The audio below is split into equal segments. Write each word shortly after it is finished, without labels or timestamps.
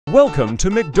Welcome to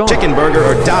McDonald's. Chicken burger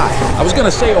or die. I was gonna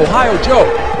say Ohio Joe,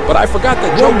 but I forgot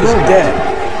that Joe is dead.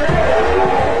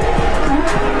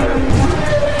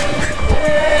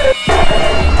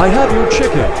 I have your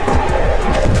chicken.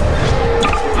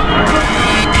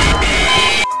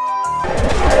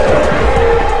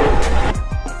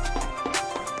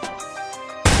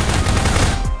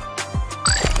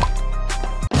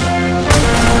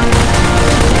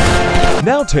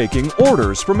 Now taking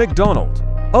orders from McDonald's.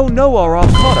 Oh no, our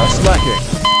avocado slacking.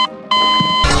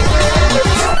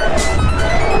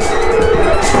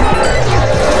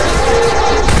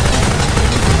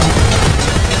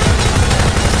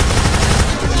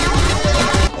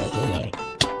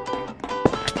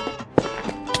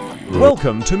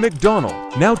 Welcome to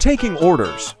McDonald's. Now taking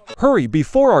orders. Hurry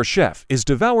before our chef is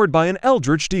devoured by an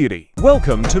eldritch deity.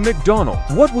 Welcome to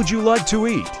McDonald's. What would you like to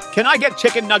eat? Can I get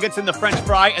chicken nuggets in the French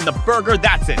fry and the burger,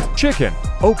 that's it? Chicken.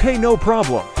 Okay, no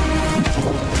problem.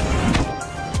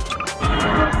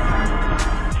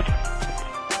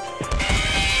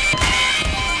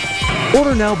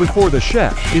 Order now before the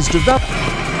chef is devoured.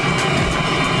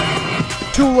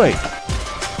 Too late.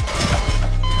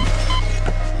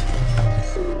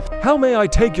 How may I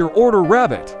take your order,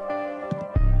 rabbit?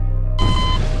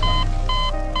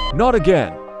 Not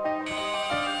again.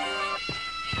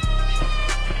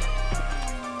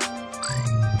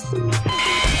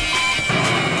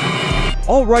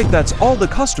 All right, that's all the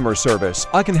customer service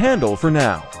I can handle for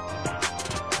now.